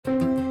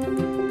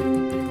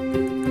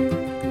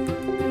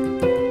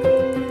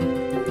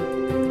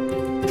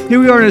here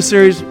we are in a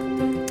series,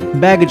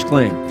 Baggage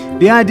Claim.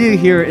 The idea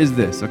here is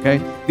this, okay?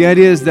 The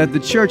idea is that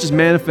the church has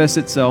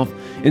manifested itself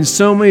in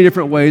so many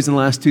different ways in the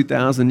last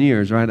 2,000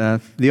 years, right?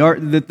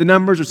 The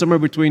numbers are somewhere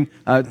between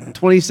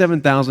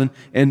 27,000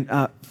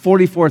 and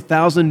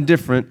 44,000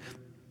 different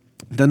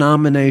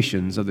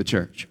denominations of the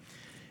church.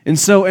 And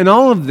so in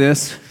all of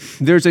this,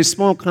 there's a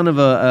small kind of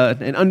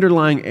an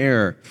underlying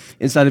error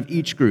inside of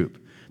each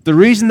group. The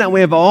reason that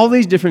we have all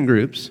these different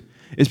groups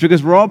is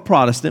because we're all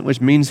Protestant, which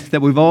means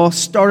that we've all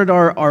started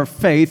our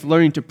faith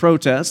learning to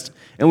protest,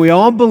 and we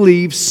all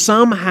believe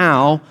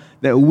somehow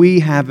that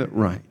we have it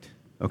right,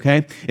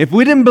 okay? If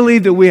we didn't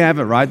believe that we have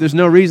it right, there's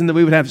no reason that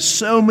we would have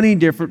so many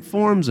different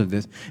forms of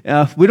this.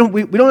 We don't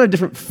have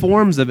different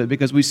forms of it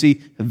because we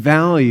see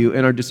value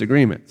in our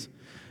disagreements.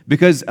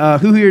 Because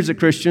who here is a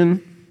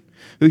Christian?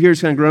 Who here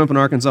has kind of grown up in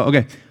Arkansas?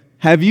 Okay,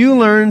 have you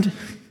learned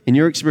in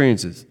your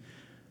experiences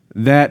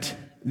that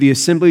the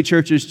assembly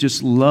churches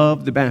just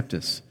love the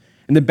Baptists,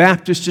 and the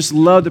Baptists just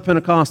love the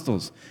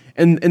Pentecostals,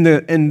 and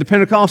the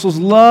Pentecostals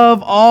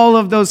love all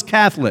of those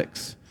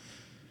Catholics?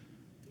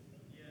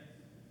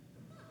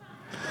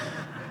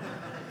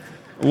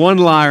 One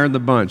liar in the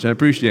bunch. I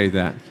appreciate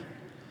that.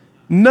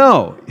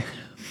 No.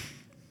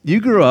 You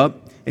grew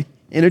up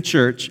in a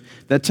church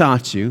that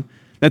taught you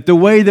that the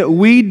way that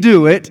we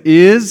do it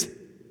is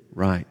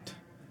right.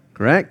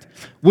 Correct?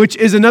 Which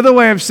is another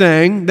way of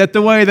saying that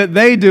the way that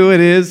they do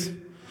it is,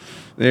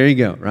 there you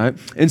go, right?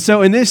 And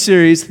so in this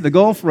series, the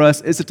goal for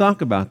us is to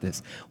talk about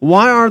this.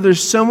 Why are there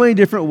so many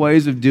different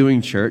ways of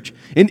doing church?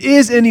 And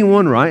is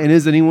anyone right and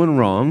is anyone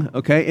wrong?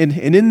 Okay? And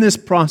in this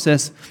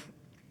process,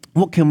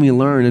 what can we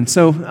learn? And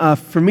so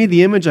for me,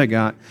 the image I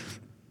got,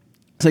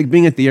 it's like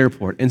being at the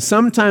airport. And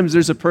sometimes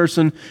there's a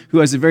person who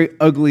has a very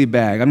ugly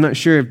bag. I'm not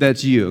sure if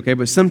that's you, okay?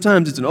 But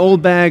sometimes it's an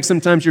old bag.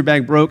 Sometimes your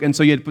bag broke, and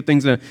so you had to put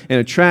things in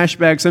a trash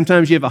bag.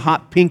 Sometimes you have a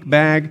hot pink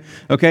bag,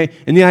 okay?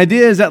 And the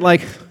idea is that,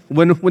 like,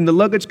 when the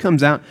luggage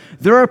comes out,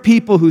 there are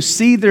people who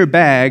see their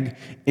bag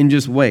and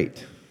just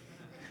wait.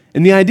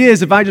 And the idea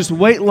is if I just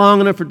wait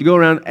long enough for it to go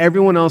around,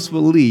 everyone else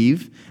will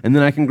leave, and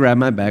then I can grab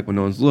my bag when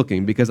no one's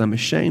looking because I'm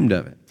ashamed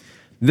of it.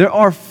 There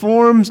are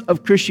forms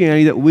of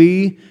Christianity that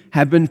we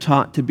have been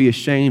taught to be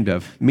ashamed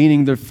of,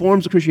 meaning they're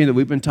forms of Christianity that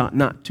we've been taught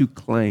not to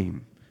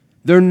claim.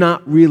 They're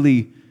not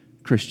really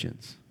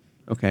Christians,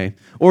 okay?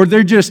 Or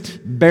they're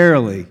just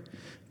barely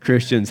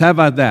Christians. How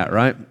about that,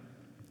 right?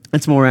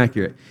 That's more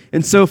accurate.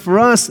 And so for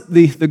us,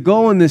 the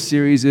goal in this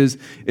series is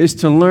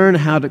to learn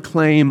how to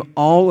claim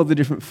all of the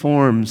different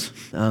forms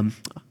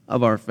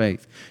of our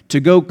faith.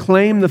 To go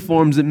claim the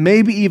forms that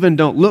maybe even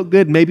don't look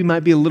good, maybe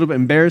might be a little bit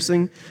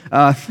embarrassing.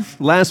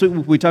 Last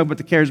week we talked about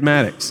the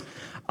charismatics.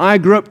 I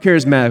grew up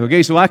charismatic,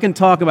 okay? So I can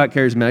talk about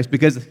charismatics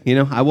because,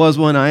 I was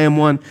one, I am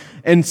one.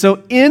 And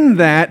so in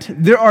that,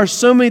 there are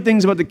so many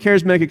things about the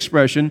charismatic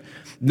expression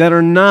that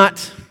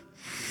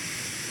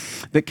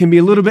can be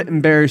a little bit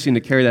embarrassing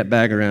to carry that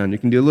bag around. You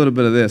can do a little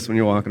bit of this when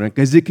you're walking around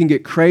because it can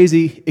get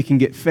crazy, it can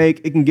get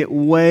fake, it can get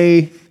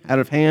way out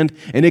of hand,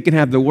 and it can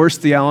have the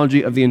worst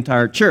theology of the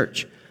entire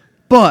church.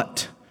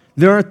 But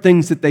there are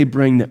things that they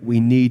bring that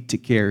we need to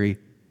carry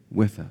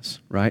with us,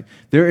 right?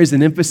 There is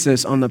an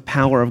emphasis on the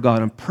power of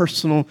God, on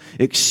personal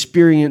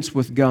experience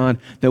with God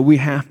that we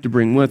have to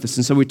bring with us.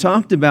 And so we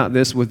talked about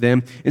this with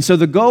them. And so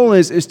the goal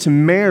is to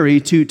marry,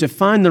 to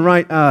find the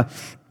right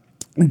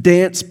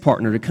dance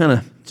partner to kind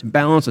of to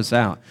balance us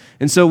out.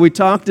 And so we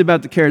talked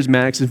about the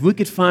charismatics. If we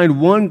could find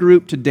one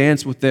group to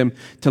dance with them,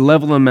 to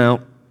level them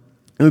out,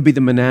 it would be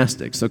the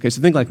monastics, okay?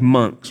 So think like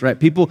monks, right?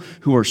 People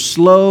who are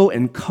slow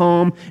and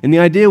calm. And the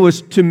idea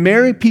was to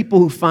marry people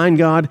who find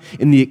God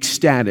in the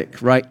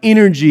ecstatic, right?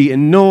 Energy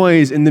and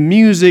noise and the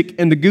music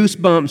and the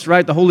goosebumps,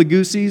 right? The holy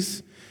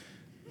goosies.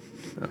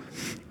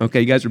 Okay,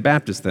 you guys are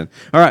Baptists then.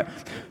 All right.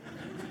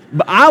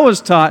 But I was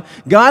taught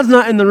God's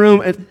not in the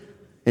room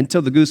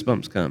until the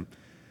goosebumps come.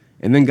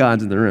 And then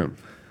God's in the room.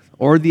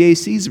 Or the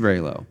AC's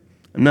very low.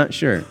 I'm not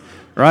sure.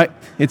 Right?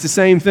 It's the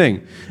same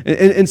thing.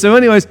 And so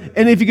anyways,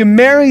 and if you can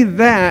marry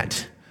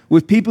that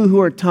with people who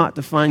are taught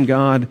to find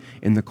God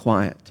in the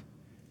quiet,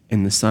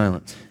 in the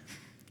silence,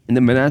 in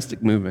the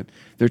monastic movement,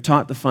 they're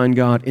taught to find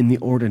God in the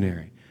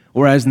ordinary.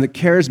 Whereas in the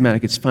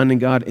charismatic, it's finding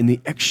God in the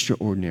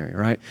extraordinary,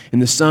 right? In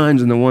the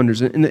signs and the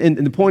wonders. And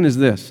the point is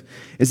this,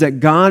 is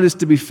that God is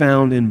to be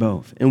found in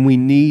both. And we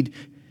need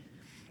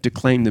to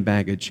claim the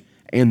baggage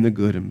and the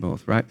good in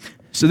both, right?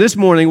 So this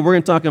morning, we're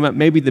going to talk about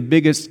maybe the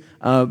biggest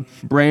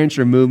branch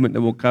or movement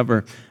that we'll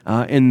cover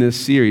in this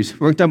series.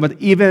 We're going to talk about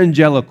the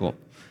evangelical.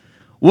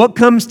 What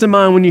comes to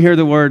mind when you hear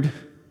the word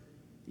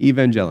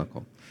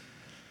evangelical?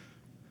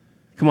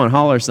 Come on,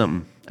 holler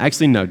something.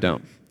 Actually, no,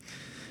 don't.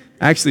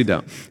 Actually,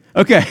 don't.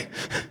 Okay.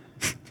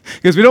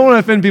 Because we don't want to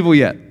offend people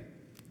yet.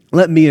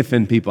 Let me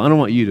offend people. I don't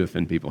want you to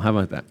offend people. How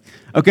about that?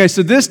 Okay,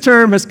 so this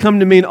term has come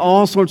to mean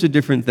all sorts of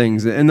different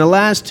things. In the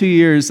last 2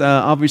 years,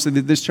 obviously,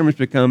 this term has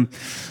become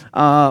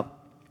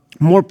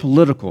more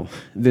political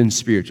than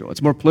spiritual.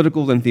 It's more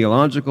political than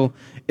theological.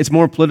 It's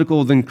more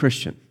political than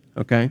Christian,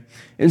 okay?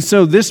 And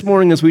so this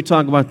morning, as we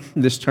talk about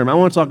this term, I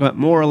want to talk about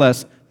more or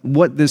less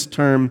what this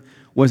term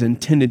was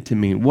intended to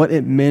mean, what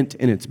it meant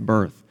in its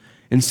birth.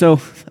 And so,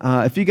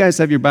 if you guys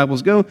have your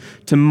Bibles, go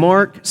to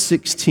Mark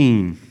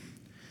 16.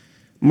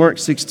 Mark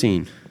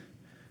 16.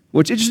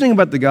 What's interesting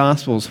about the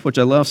Gospels, which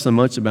I love so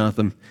much about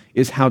them,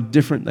 is how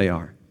different they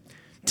are.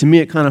 To me,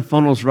 it kind of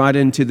funnels right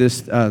into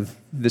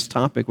this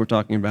topic we're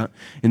talking about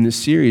in this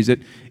series.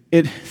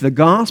 The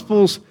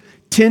Gospels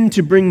tend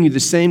to bring you the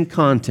same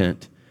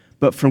content,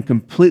 but from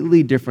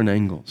completely different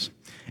angles.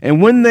 And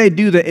when they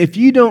do that, if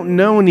you don't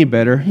know any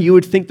better, you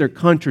would think they're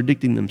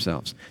contradicting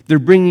themselves. They're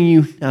bringing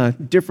you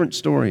different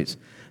stories.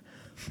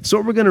 So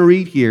what we're going to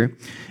read here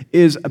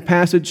is a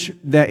passage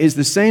that is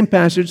the same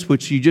passage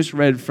which you just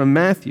read from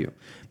Matthew,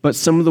 but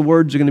some of the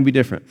words are going to be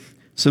different.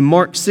 So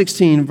Mark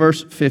 16,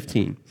 verse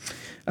 15.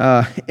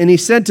 And he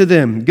said to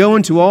them, "Go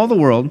into all the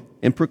world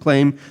and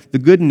proclaim the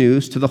good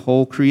news to the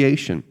whole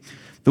creation.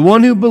 The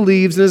one who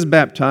believes and is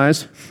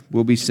baptized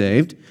will be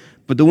saved,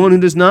 but the one who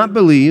does not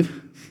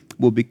believe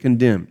will be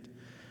condemned."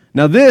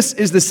 Now this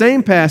is the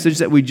same passage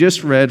that we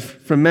just read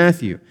from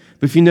Matthew,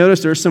 but if you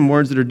notice, there are some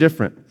words that are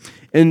different.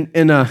 In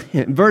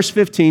verse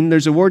 15,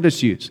 there's a word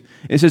that's used.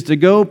 It says to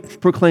go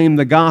proclaim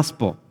the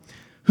gospel.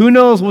 Who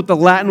knows what the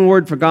Latin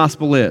word for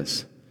gospel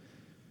is?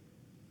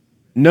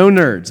 No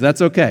nerds,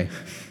 that's okay.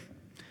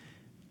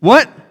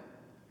 What?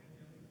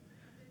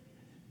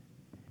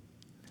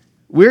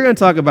 We're going to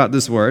talk about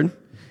this word.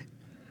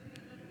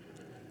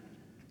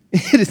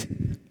 It is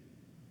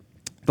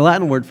the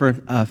Latin word for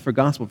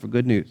gospel, for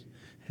good news.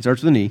 It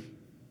starts with an E.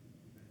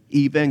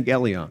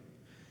 Evangelion.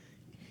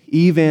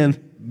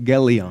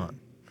 Evangelion.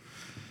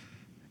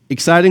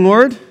 Exciting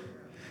word?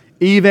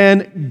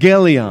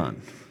 Evangelion.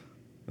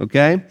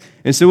 Okay?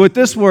 And so with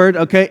this word,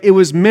 okay, it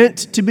was meant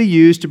to be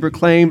used to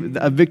proclaim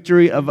a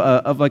victory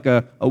of like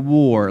a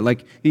war.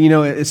 Like, you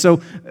know, so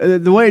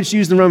the way it's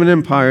used in the Roman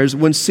Empire is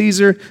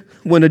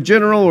when a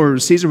general or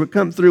Caesar would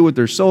come through with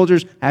their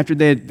soldiers after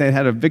they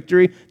had a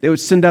victory, they would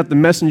send out the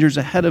messengers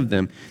ahead of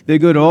them. They'd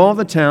go to all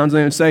the towns and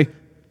they would say,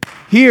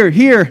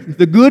 Here,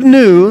 the good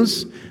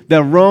news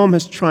that Rome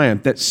has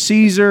triumphed, that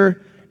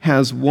Caesar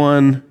has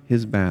won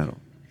his battle.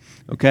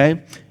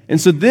 Okay? And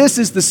so this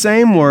is the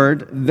same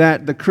word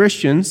that the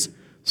Christians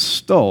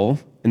stole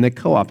and they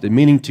co-opted,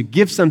 meaning to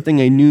give something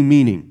a new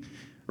meaning,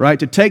 right?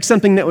 To take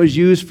something that was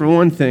used for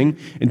one thing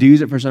and to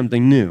use it for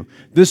something new.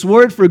 This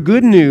word for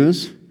good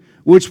news,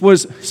 which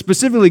was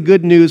specifically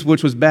good news,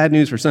 which was bad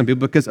news for some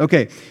people, because,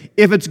 okay,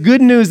 if it's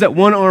good news that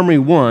one army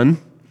won,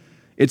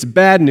 it's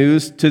bad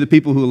news to the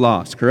people who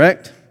lost,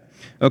 correct?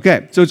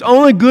 Okay, so it's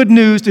only good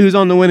news to who's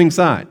on the winning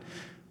side,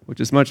 which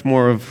is much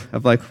more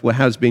of like what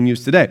has been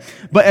used today.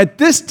 But at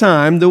this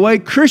time, the way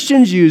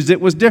Christians used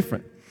it was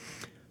different.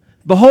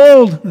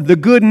 Behold the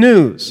good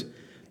news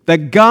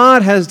that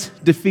God has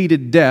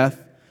defeated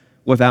death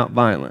without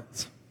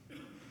violence.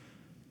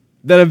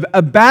 That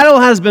a battle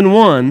has been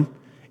won,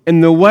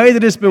 and the way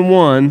that it's been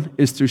won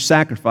is through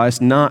sacrifice,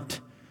 not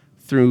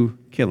through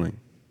killing.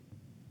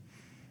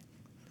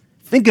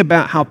 Think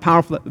about how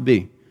powerful that would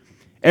be.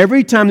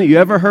 Every time that you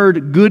ever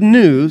heard good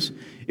news,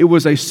 it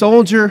was a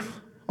soldier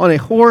on a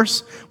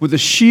horse with a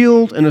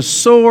shield and a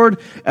sword,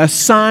 a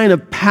sign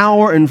of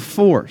power and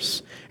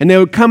force. And they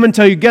would come and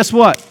tell you, guess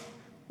what?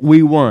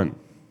 We won.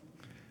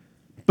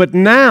 But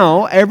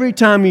now, every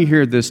time you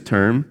hear this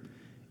term,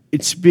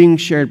 it's being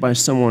shared by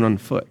someone on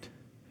foot.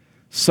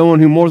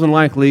 Someone who more than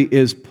likely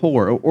is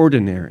poor or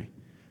ordinary.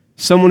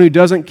 Someone who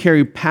doesn't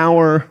carry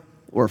power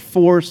or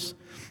force,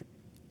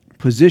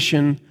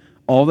 position.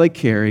 All they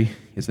carry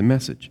is a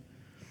message.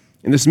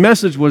 And this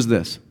message was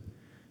this: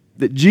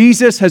 that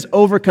Jesus has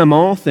overcome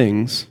all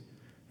things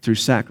through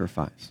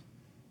sacrifice.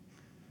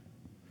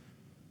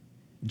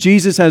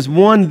 Jesus has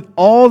won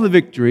all the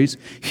victories.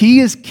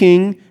 He is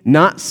king,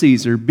 not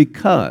Caesar,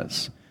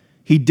 because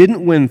he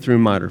didn't win through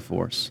might or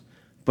force,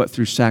 but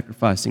through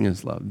sacrificing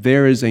his love.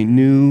 There is a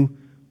new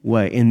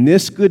way. And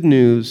this good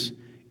news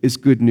is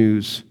good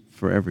news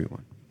for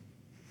everyone.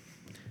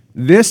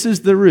 This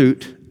is the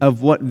root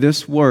of what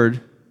this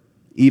word,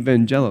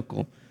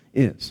 evangelical,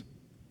 is.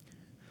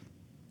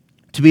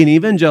 To be an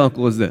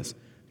evangelical is this: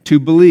 to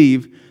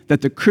believe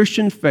that the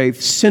Christian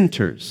faith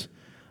centers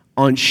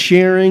on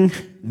sharing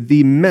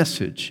the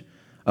message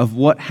of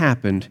what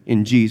happened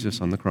in Jesus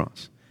on the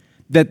cross.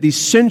 That the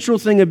central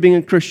thing of being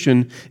a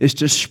Christian is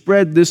to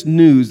spread this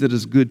news that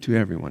is good to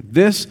everyone.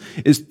 This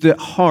is the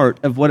heart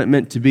of what it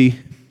meant to be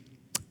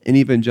an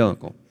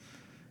evangelical.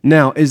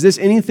 Now, is this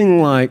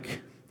anything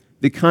like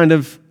the kind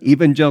of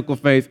evangelical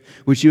faith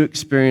which you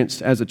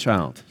experienced as a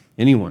child?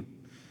 Anyone?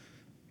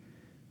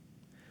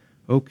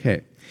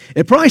 Okay.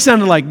 It probably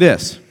sounded like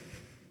this.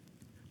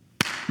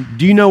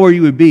 Do you know where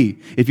you would be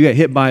if you got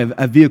hit by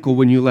a vehicle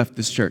when you left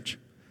this church?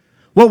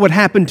 What would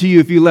happen to you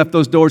if you left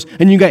those doors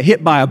and you got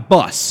hit by a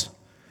bus?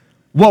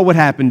 What would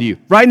happen to you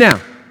right now?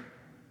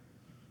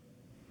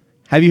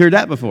 Have you heard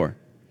that before?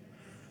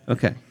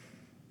 Okay.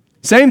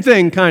 Same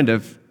thing, kind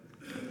of.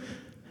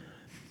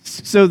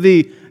 So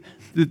the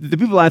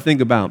people I think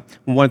about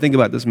when I think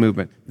about this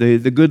movement, the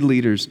good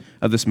leaders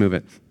of this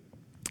movement,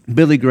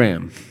 Billy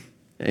Graham.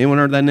 Anyone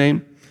heard that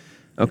name?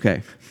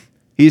 Okay.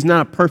 He's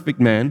not a perfect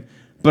man,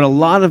 But a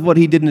lot of what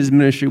he did in his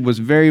ministry was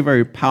very,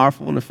 very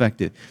powerful and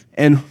effective.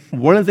 And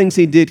one of the things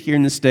he did here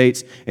in the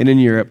States and in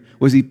Europe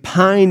was he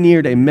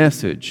pioneered a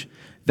message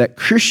that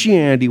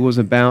Christianity was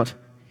about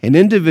an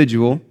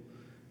individual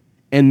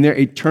and their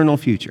eternal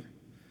future.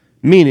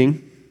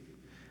 Meaning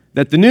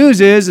that the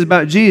news is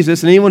about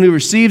Jesus, and anyone who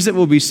receives it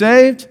will be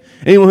saved.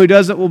 Anyone who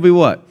doesn't will be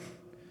what?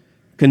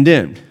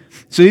 Condemned.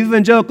 So the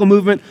evangelical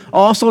movement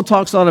also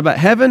talks a lot about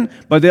heaven,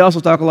 but they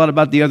also talk a lot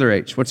about the other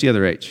H. What's the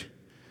other H?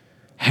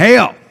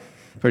 Hell.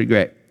 Pretty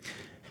great.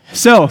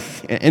 So,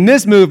 in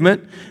this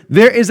movement,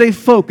 there is a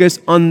focus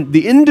on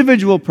the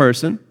individual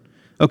person,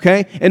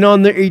 okay, and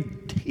on their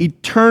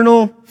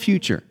eternal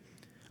future,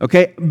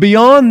 okay?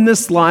 Beyond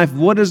this life,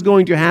 what is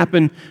going to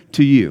happen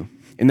to you?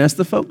 And that's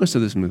the focus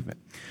of this movement.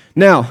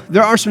 Now,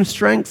 there are some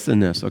strengths in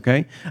this,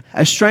 okay?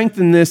 A strength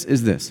in this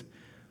is this.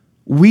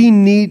 We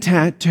need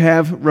to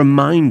have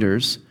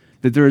reminders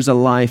that there is a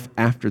life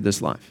after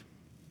this life.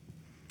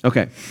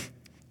 Okay,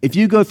 if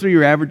you go through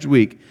your average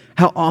week,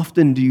 how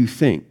often do you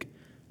think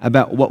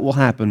about what will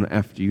happen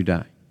after you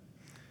die?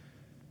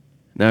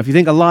 Now, if you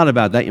think a lot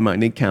about that, you might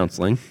need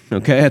counseling.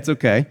 Okay, that's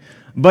okay.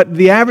 But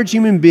the average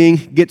human being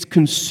gets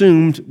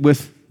consumed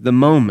with the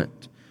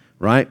moment,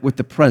 right? With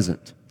the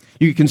present.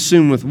 You get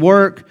consumed with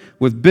work,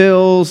 with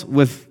bills,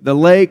 with the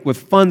lake, with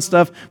fun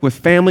stuff, with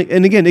family.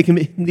 And again,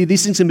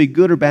 these things can be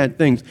good or bad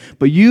things.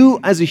 But you,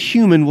 as a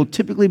human, will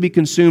typically be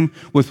consumed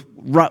with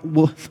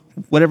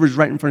whatever's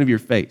right in front of your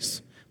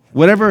face.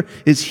 Whatever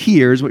is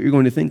here is what you're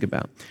going to think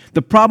about.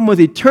 The problem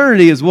with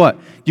eternity is what?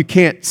 You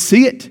can't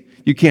see it.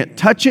 You can't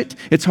touch it.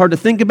 It's hard to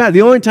think about.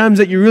 The only times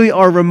that you really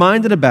are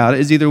reminded about it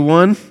is either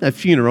one, a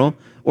funeral,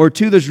 or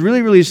two, there's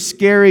really, really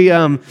scary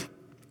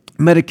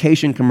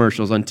medication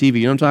commercials on TV.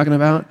 You know what I'm talking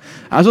about?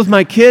 I was with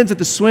my kids at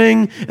the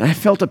swing, and I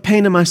felt a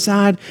pain in my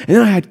side, and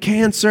then I had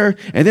cancer,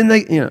 and then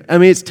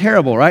it's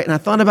terrible, right? And I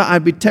thought about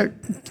I'd be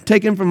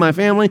taken from my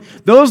family.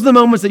 Those are the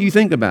moments that you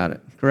think about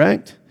it,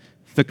 correct?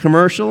 The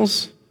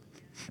commercials,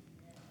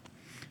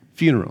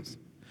 funerals,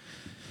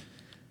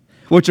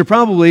 which are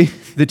probably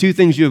the two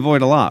things you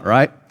avoid a lot,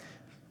 right?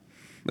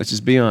 Let's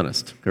just be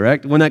honest,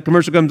 correct? When that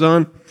commercial comes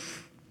on,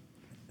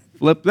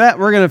 flip that.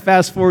 We're going to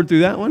fast forward through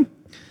that one.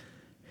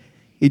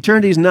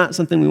 Eternity is not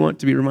something we want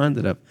to be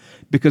reminded of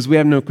because we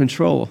have no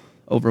control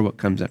over what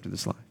comes after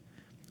this life.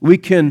 We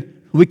can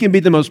be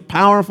the most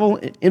powerful,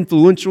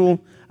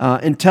 influential,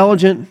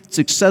 intelligent,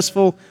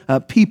 successful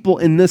people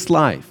in this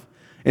life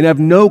and have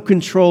no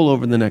control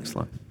over the next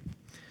life.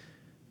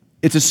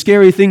 It's a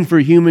scary thing for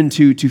a human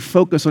to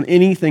focus on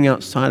anything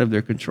outside of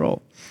their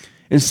control.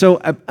 And so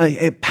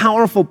a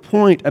powerful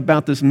point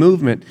about this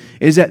movement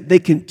is that they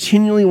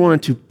continually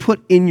want to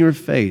put in your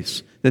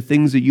face the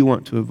things that you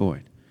want to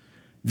avoid.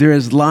 There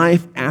is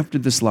life after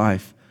this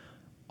life.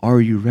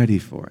 Are you ready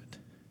for it?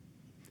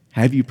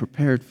 Have you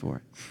prepared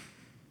for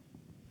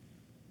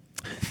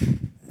it?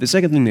 The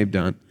second thing they've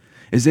done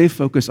is they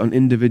focus on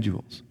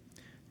individuals.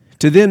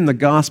 To them, the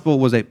gospel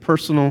was a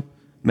personal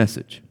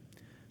message.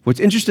 What's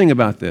interesting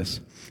about this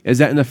is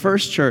that in the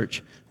first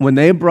church, when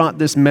they brought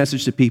this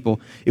message to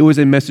people, it was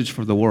a message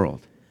for the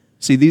world.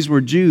 See, these were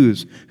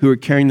Jews who were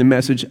carrying the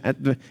message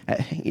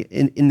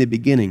in the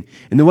beginning.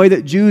 And the way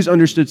that Jews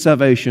understood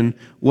salvation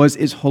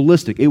is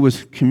holistic. It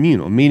was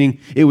communal, meaning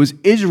it was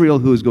Israel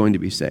who was going to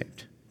be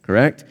saved,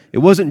 correct? It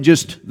wasn't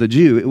just the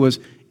Jew, it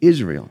was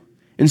Israel.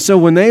 And so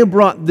when they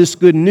brought this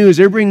good news,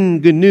 they're bringing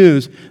good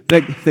news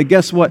that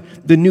guess what?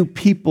 The new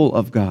people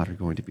of God are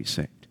going to be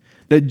saved.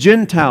 That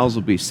Gentiles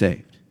will be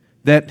saved.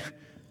 That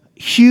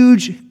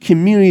huge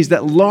communities,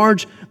 that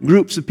large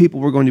groups of people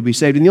were going to be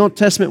saved. In the Old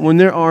Testament, when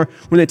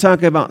they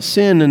talk about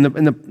sin and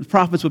the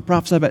prophets would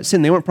prophesy about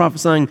sin, they weren't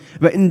prophesying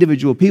about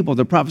individual people,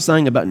 they're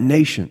prophesying about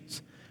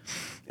nations.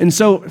 And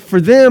so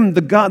for them,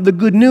 the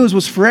good news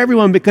was for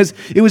everyone because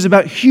it was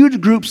about huge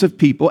groups of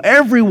people.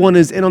 Everyone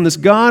is in on this.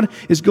 God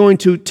is going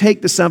to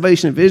take the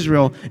salvation of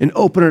Israel and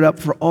open it up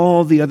for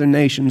all the other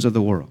nations of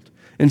the world.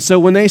 And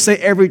so when they say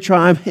every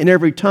tribe and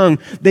every tongue,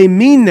 they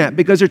mean that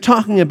because they're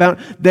talking about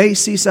they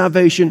see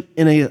salvation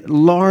in a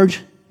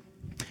large,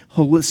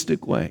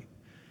 holistic way.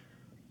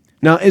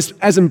 Now,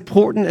 as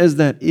important as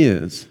that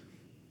is,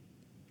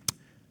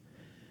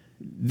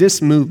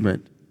 this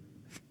movement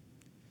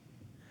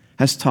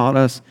has taught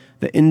us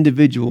that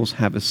individuals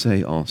have a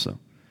say also.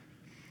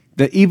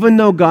 That even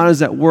though God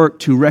is at work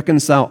to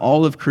reconcile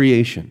all of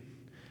creation,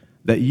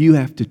 that you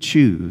have to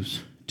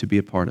choose to be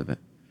a part of it.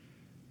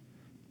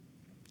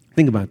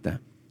 Think about that.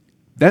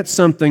 That's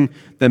something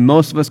that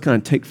most of us kind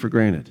of take for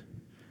granted.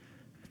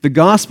 The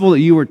gospel that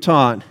you were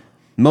taught,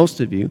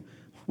 most of you,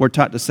 were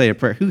taught to say a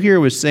prayer. Who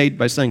here was saved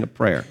by saying a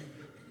prayer?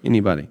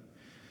 Anybody?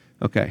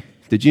 Okay.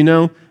 Did you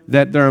know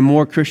that there are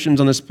more Christians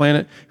on this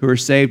planet who are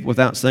saved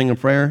without saying a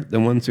prayer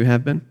than ones who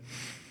have been?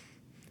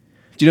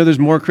 Do you know there's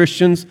more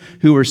Christians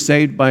who were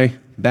saved by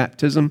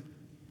baptism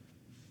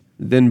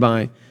than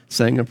by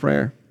saying a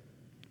prayer?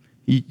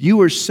 You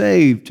were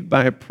saved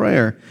by a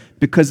prayer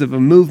because of a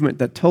movement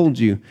that told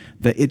you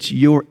that it's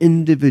your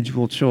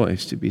individual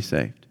choice to be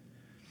saved.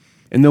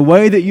 And the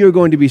way that you're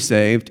going to be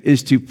saved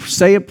is to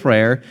say a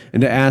prayer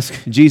and to ask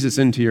Jesus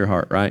into your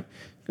heart, right?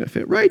 Going to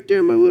fit right there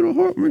in my little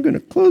heart. We're going to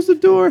close the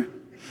door.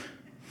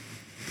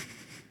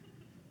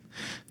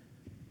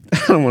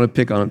 I don't want to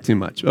pick on them too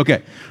much.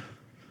 Okay.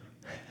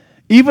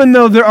 Even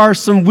though there are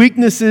some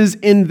weaknesses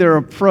in their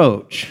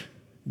approach,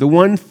 the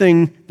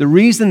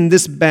reason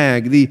this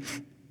bag, the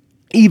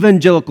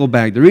evangelical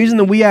bag, the reason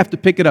that we have to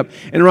pick it up,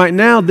 and right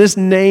now this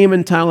name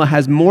and title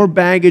has more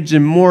baggage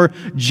and more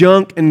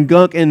junk and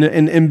gunk and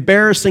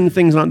embarrassing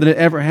things on it than it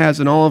ever has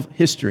in all of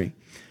history.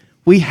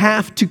 We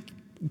have to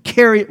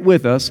carry it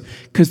with us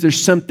because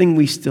there's something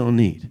we still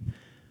need.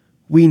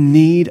 We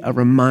need a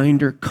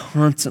reminder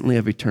constantly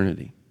of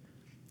eternity.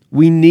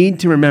 We need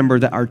to remember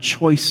that our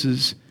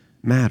choices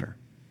matter.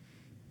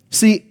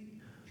 See,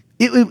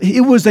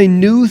 it was a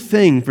new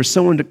thing for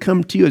someone to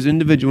come to you as an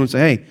individual and say,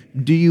 hey,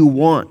 do you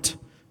want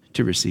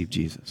to receive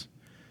Jesus?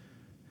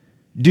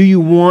 Do you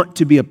want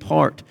to be a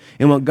part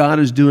in what God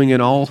is doing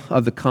in all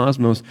of the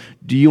cosmos?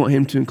 Do you want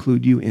Him to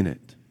include you in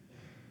it?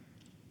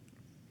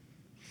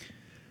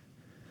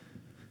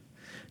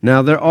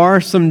 Now, there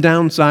are some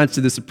downsides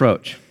to this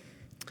approach.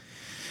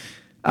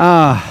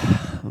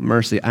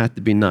 Mercy, I have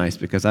to be nice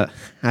because I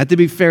have to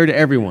be fair to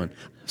everyone.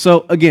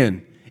 So,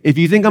 again, if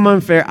you think I'm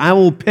unfair, I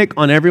will pick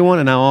on everyone,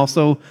 and I'll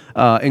also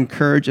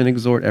encourage and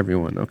exhort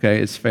everyone,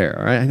 okay? It's fair,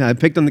 all right? I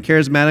picked on the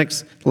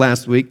charismatics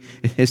last week.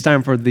 It's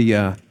time for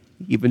the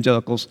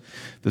evangelicals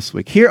this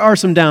week. Here are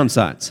some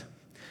downsides.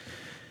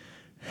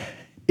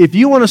 If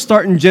you want to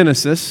start in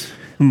Genesis,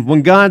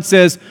 when God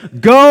says,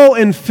 go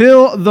and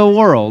fill the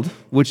world,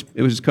 which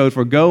it was code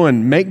for go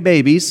and make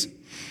babies,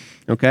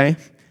 okay?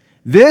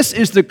 This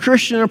is the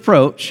Christian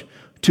approach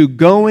to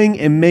going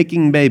and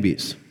making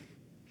babies.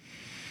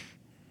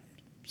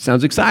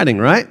 Sounds exciting,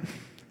 right?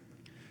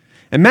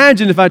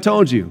 Imagine if I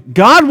told you,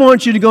 God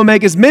wants you to go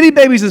make as many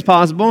babies as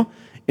possible,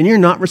 and you're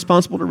not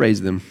responsible to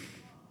raise them.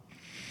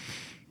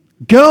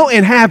 Go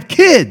and have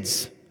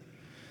kids.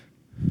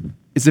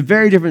 It's a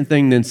very different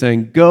thing than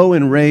saying, go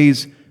and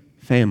raise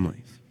families.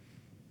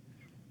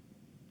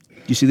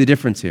 Do you see the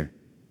difference here?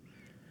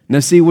 Now,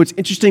 see, what's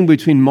interesting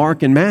between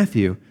Mark and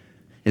Matthew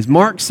is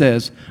Mark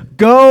says,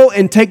 go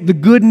and take the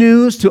good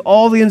news to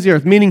all the ends of the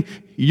earth, meaning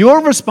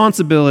your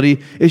responsibility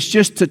is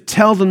just to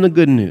tell them the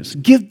good news.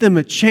 Give them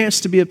a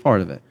chance to be a part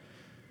of it.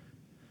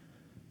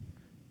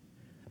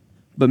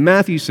 But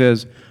Matthew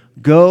says,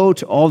 go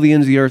to all the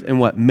ends of the earth and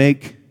what?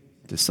 Make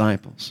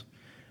disciples.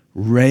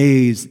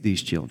 Raise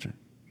these children.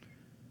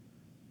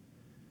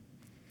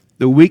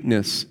 The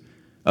weakness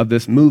of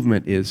this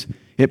movement is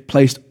it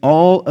placed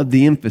all of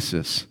the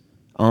emphasis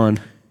on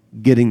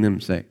getting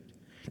them saved.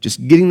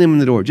 Just getting them in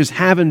the door, just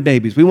having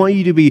babies. We want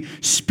you to be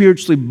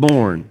spiritually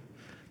born.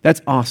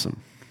 That's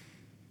awesome.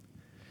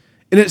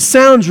 And it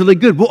sounds really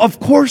good. Well, of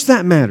course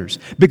that matters.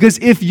 Because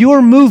if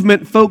your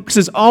movement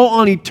focuses all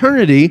on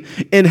eternity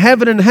in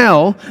heaven and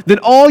hell, then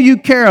all you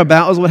care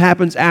about is what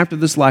happens after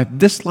this life.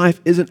 This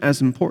life isn't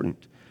as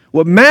important.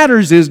 What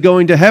matters is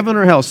going to heaven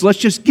or hell. So let's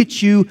just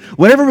get you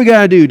whatever we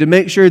got to do to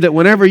make sure that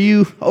whenever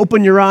you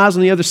open your eyes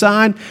on the other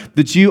side,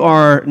 that you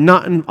are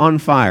not on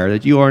fire,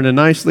 that you are in a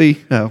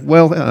nicely,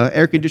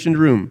 air-conditioned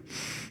room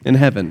in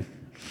heaven.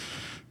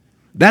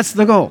 That's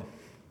the goal.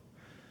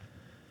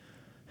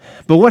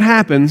 But what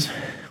happens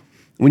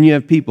when you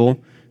have people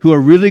who are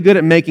really good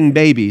at making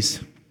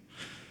babies,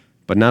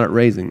 but not at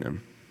raising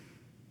them?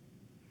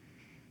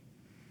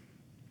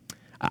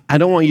 I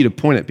don't want you to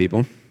point at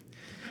people.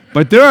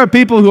 But there are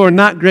people who are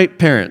not great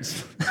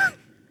parents.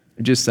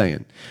 I'm just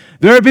saying.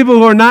 There are people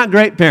who are not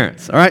great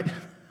parents, all right?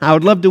 I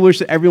would love to wish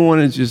that everyone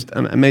is just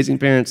amazing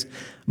parents,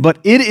 but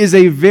it is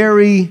a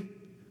very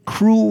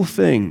cruel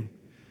thing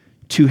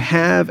to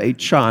have a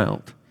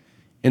child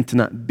and to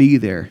not be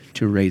there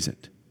to raise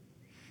it.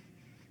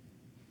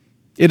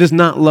 It is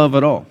not love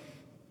at all.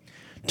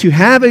 To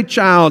have a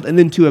child and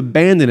then to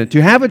abandon it,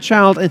 to have a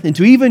child and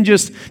to even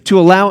just to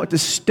allow it to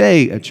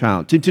stay a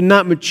child, to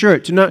not mature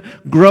it, to not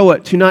grow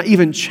it, to not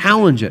even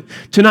challenge it,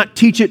 to not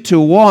teach it to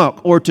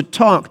walk or to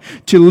talk,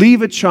 to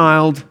leave a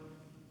child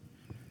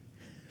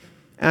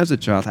as a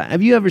child.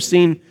 Have you ever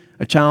seen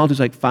a child who's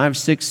like 5,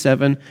 6,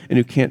 7 and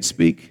who can't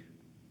speak,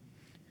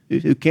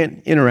 who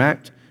can't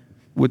interact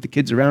with the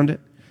kids around it?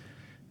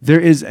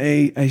 There is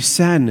a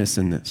sadness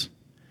in this.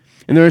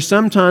 And there are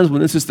some times when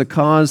this is the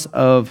cause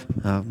of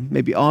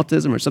maybe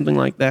autism or something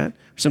like that,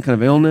 or some kind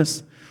of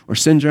illness or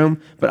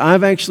syndrome. But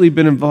I've actually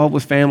been involved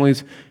with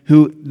families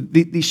who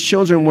these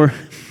children were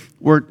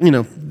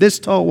this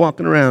tall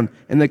walking around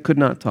and they could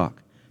not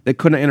talk. They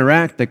could not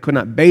interact. They could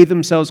not bathe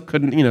themselves.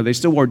 They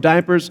still wore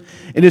diapers.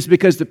 And it's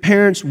because the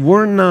parents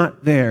were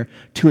not there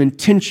to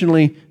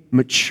intentionally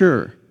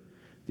mature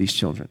these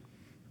children.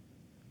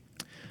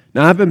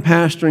 Now, I've been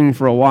pastoring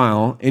for a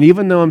while, and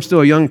even though I'm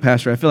still a young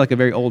pastor, I feel like a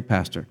very old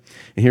pastor.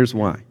 And here's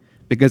why.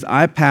 Because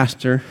I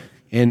pastor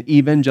in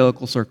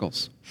evangelical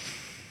circles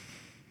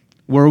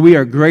where we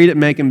are great at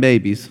making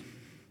babies,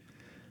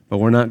 but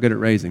we're not good at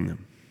raising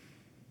them.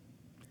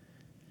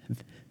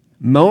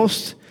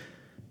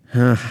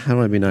 How do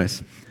I be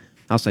nice?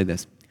 I'll say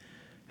this.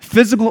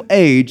 Physical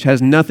age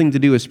has nothing to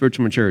do with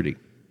spiritual maturity.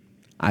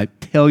 I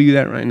tell you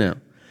that right now.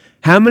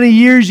 How many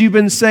years you've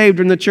been saved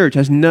in the church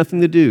has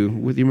nothing to do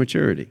with your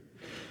maturity.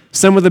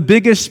 Some of the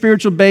biggest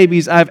spiritual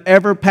babies I've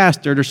ever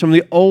pastored are some of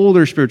the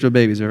older spiritual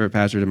babies I've ever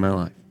pastored in my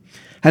life.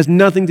 Has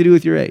nothing to do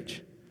with your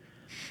age.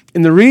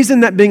 And the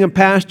reason that being a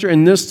pastor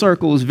in this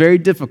circle is very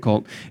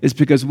difficult is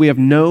because we have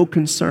no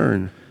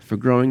concern for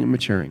growing and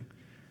maturing.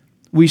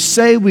 We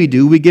say we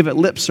do, we give it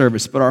lip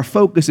service, but our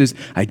focus is,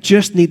 I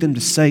just need them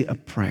to say a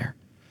prayer.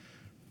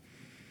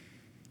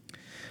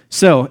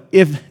 So,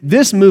 if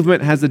this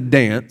movement has a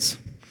dance,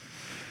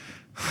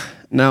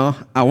 now,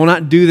 I will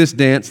not do this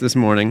dance this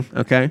morning,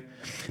 okay?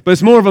 But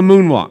it's more of a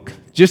moonwalk.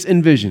 Just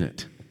envision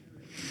it.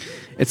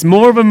 It's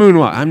more of a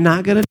moonwalk. I'm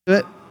not going to do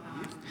it.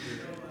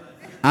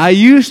 I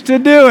used to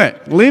do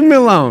it. Leave me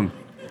alone.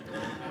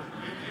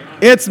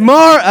 It's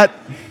more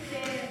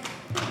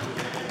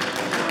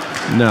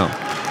No.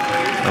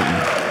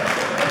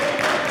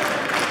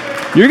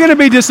 You're going to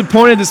be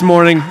disappointed this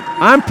morning.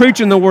 I'm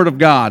preaching the Word of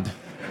God.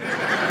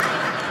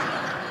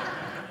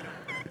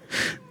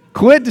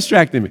 Quit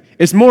distracting me.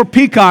 It's more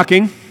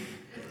peacocking,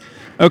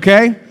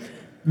 okay?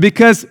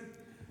 Because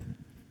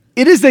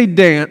it is a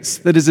dance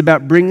that is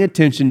about bringing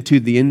attention to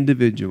the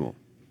individual,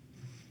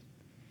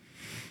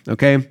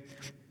 okay?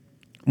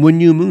 When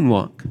you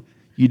moonwalk,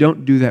 you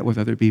don't do that with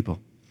other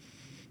people,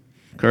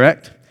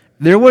 correct?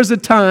 There was a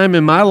time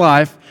in my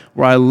life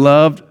where I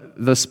loved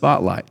the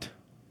spotlight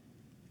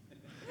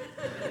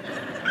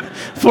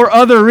for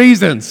other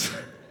reasons.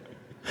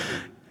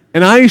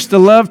 And I used to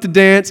love to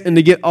dance and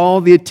to get all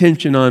the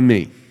attention on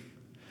me.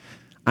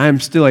 I am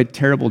still a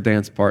terrible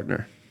dance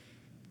partner.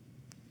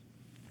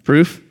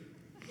 Proof?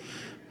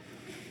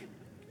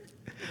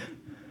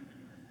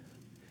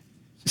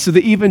 So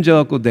the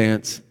evangelical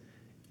dance,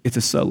 it's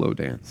a solo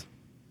dance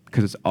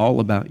because it's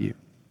all about you.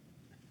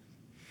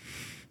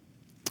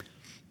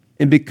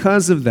 And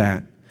because of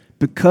that,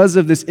 because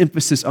of this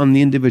emphasis on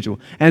the individual,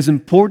 as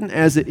important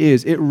as it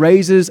is, it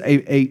raises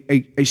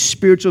a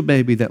spiritual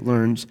baby that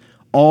learns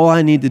all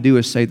I need to do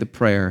is say the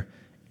prayer,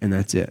 and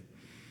that's it.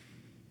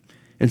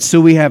 And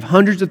so we have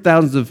hundreds of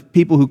thousands of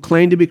people who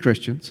claim to be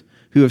Christians,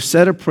 who have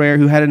said a prayer,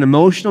 who had an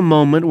emotional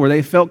moment where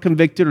they felt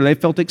convicted or they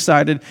felt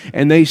excited,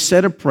 and they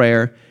said a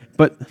prayer,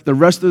 but the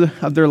rest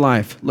of their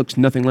life looks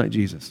nothing like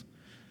Jesus.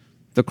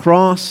 The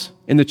cross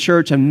and the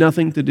church have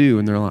nothing to do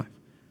in their life.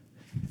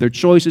 Their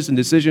choices and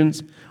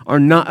decisions are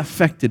not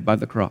affected by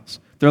the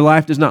cross. Their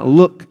life does not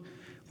look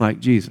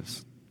like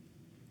Jesus.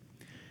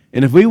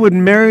 And if we would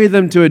marry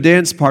them to a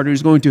dance partner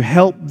who's going to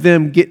help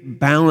them get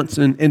balance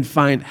and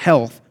find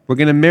health, we're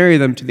going to marry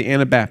them to the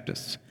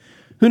Anabaptists.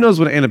 Who knows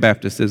what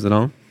Anabaptist is at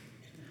all?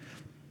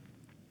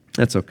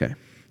 That's okay.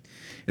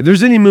 If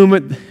there's any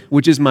movement,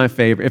 which is my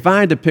favorite, if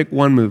I had to pick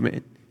one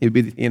movement, it would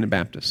be the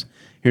Anabaptists.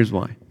 Here's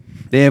why.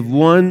 They have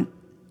one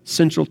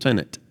central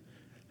tenet: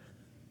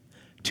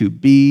 to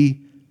be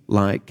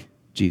like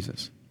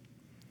Jesus.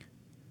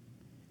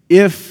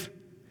 If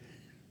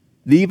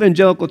the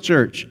evangelical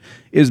church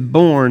is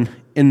born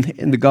in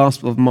the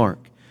Gospel of Mark,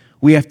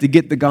 we have to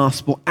get the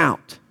gospel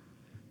out.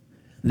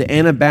 The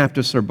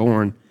Anabaptists are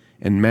born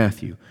in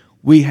Matthew.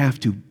 We have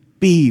to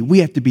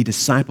be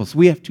disciples.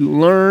 We have to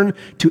learn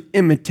to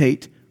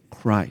imitate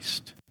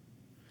Christ.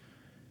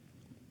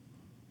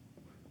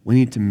 We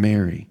need to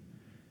marry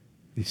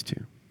these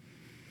two.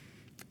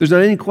 There's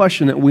not any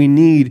question that we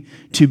need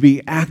to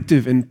be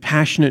active and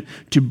passionate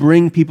to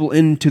bring people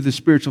into the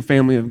spiritual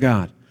family of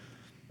God.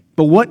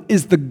 But what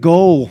is the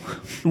goal?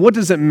 What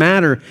does it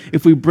matter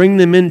if we bring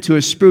them into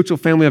a spiritual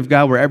family of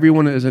God where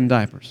everyone is in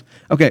diapers?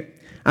 Okay,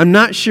 I'm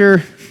not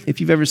sure if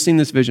you've ever seen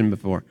this vision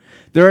before.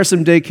 There are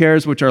some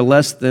daycares which are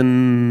less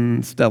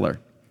than stellar,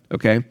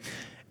 okay?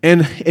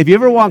 And if you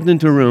ever walked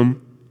into a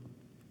room,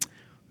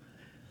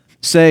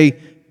 say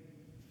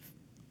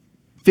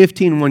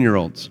 15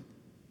 one-year-olds,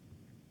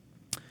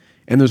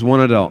 and there's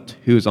one adult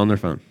who is on their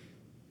phone,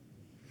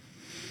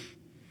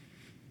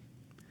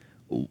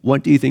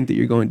 what do you think that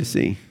you're going to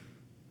see?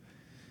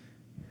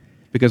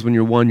 Because when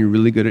you're one, you're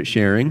really good at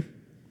sharing,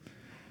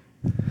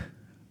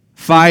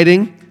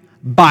 fighting,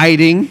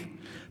 biting,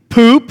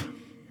 poop.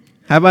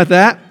 How about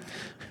that?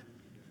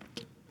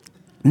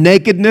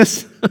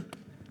 Nakedness,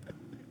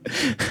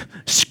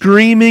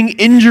 screaming,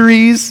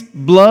 injuries,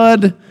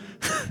 blood.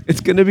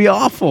 It's going to be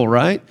awful,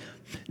 right?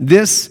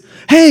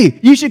 Hey,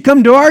 you should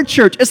come to our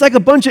church. It's like a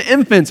bunch of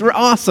infants. We're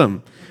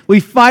awesome. We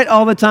fight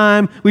all the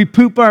time. We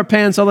poop our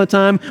pants all the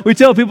time. We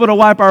tell people to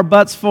wipe our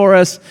butts for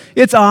us.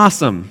 It's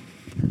awesome.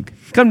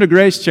 Come to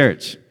Grace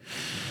Church.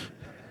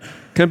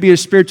 Come be a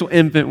spiritual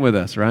infant with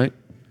us, right?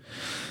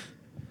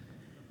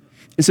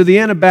 And so the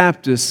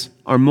Anabaptists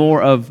are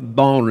more of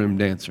ballroom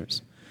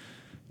dancers.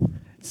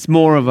 It's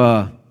more of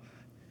a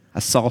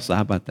salsa.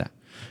 How about that?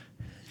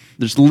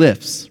 There's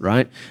lifts,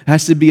 right? It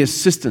has to be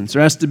assistance.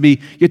 You have to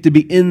be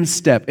in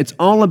step. It's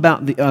all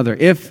about the other.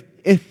 If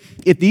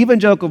the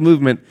evangelical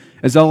movement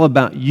is all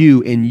about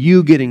you and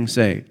you getting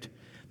saved,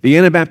 the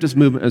Anabaptist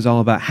movement is all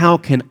about how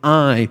can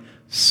I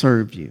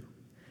serve you?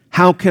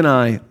 How can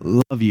I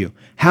love you?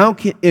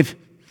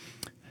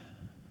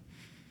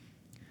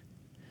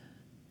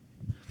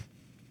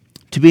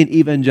 To be an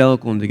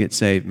evangelical and to get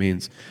saved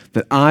means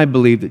that I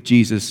believe that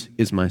Jesus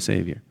is my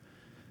Savior.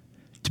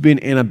 To be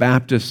an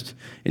Anabaptist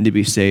and to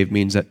be saved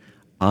means that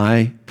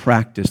I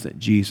practice that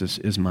Jesus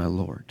is my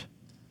Lord.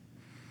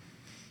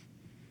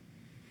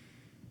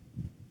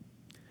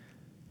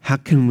 How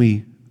can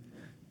we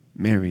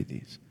marry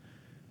these?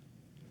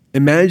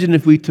 Imagine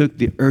if we took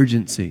the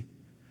urgency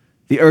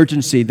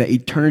that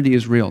eternity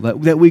is real,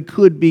 that we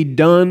could be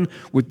done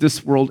with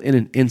this world in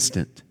an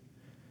instant,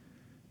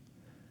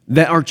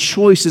 that our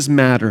choices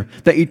matter,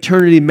 that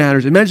eternity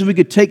matters. Imagine if we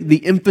could take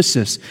the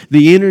emphasis,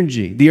 the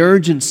energy, the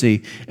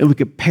urgency, and we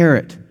could pair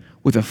it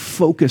with a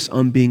focus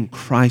on being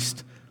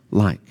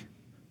Christ-like,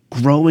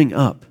 growing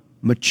up,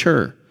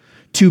 mature.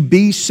 To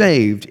be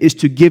saved is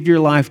to give your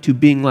life to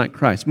being like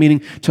Christ,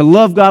 meaning to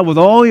love God with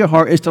all your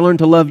heart is to learn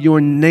to love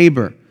your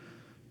neighbor.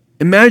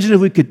 Imagine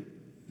if we could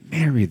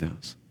marry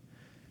those.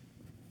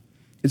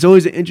 It's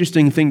always an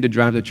interesting thing to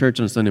drive to church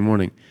on a Sunday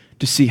morning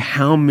to see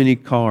how many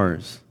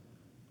cars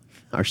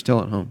are still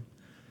at home.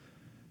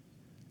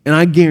 And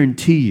I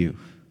guarantee you,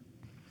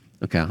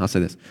 okay, I'll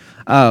say this.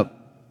 We have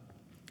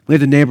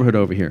the neighborhood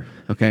over here,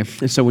 okay?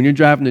 And so when you're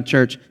driving to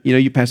church,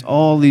 you pass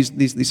all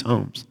these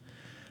homes.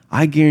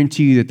 I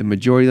guarantee you that the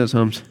majority of those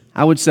homes,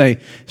 I would say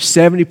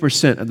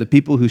 70% of the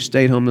people who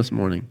stayed home this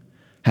morning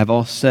have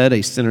all said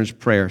a sinner's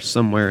prayer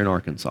somewhere in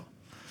Arkansas.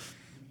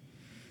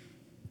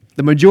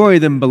 The majority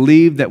of them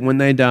believe that when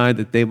they die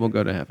that they will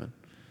go to heaven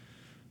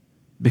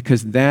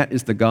because that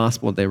is the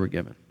gospel they were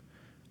given.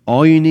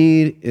 All you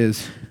need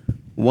is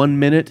 1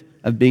 minute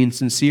of being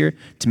sincere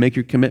to make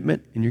your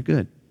commitment, and you're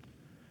good.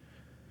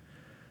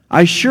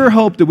 I sure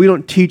hope that we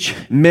don't teach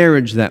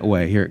marriage that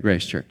way here at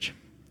Grace Church.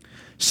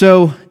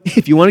 So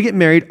if you want to get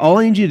married, all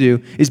I need you to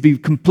do is be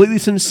completely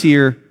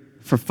sincere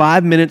for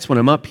 5 minutes when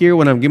I'm up here,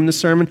 when I'm giving the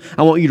sermon.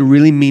 I want you to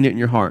really mean it in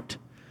your heart.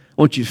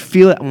 I want you to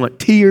feel it. I want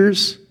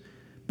tears.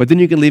 But then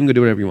you can leave and go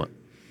do whatever you want.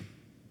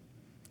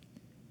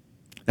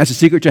 That's the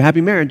secret to a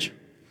happy marriage.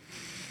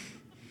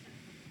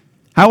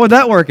 How would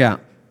that work out?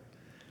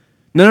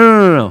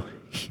 No.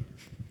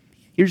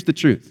 Here's the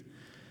truth.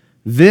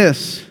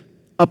 This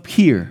up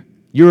here,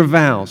 your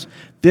vows,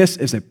 this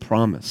is a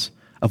promise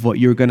of what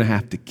you're going to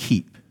have to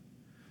keep.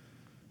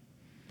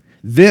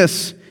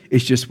 This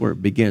is just where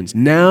it begins.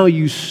 Now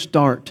you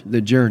start the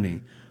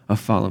journey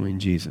of following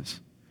Jesus.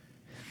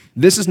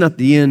 This is not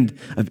the end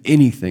of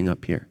anything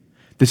up here.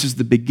 This is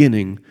the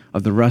beginning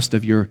of the rest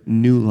of your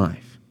new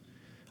life.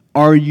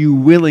 Are you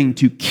willing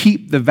to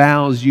keep the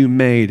vows you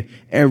made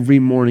every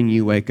morning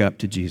you wake up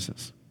to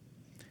Jesus?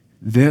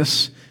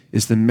 This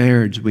is the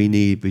marriage we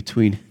need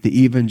between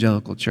the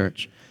evangelical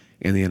church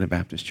and the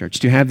Anabaptist church.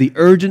 To have the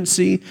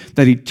urgency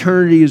that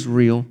eternity is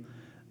real,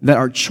 that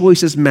our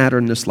choices matter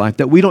in this life,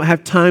 that we don't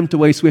have time to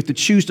waste. We have to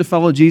choose to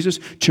follow Jesus,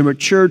 to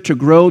mature, to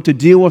grow, to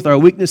deal with our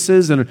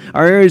weaknesses and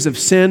our areas of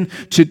sin,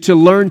 to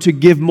learn to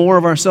give more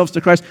of ourselves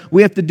to Christ.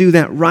 We have to do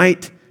that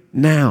right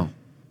now.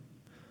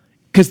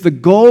 Because the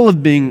goal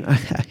of being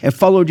a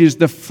follower of Jesus,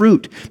 the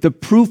fruit, the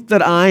proof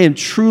that I am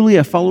truly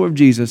a follower of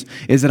Jesus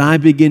is that I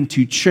begin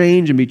to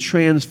change and be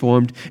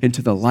transformed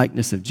into the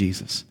likeness of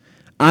Jesus.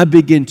 I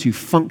begin to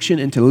function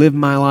and to live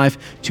my life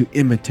to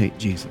imitate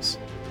Jesus.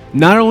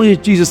 Not only is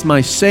Jesus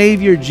my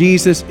Savior,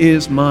 Jesus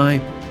is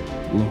my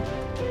Lord.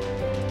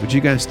 Would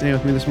you guys stand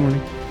with me this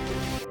morning?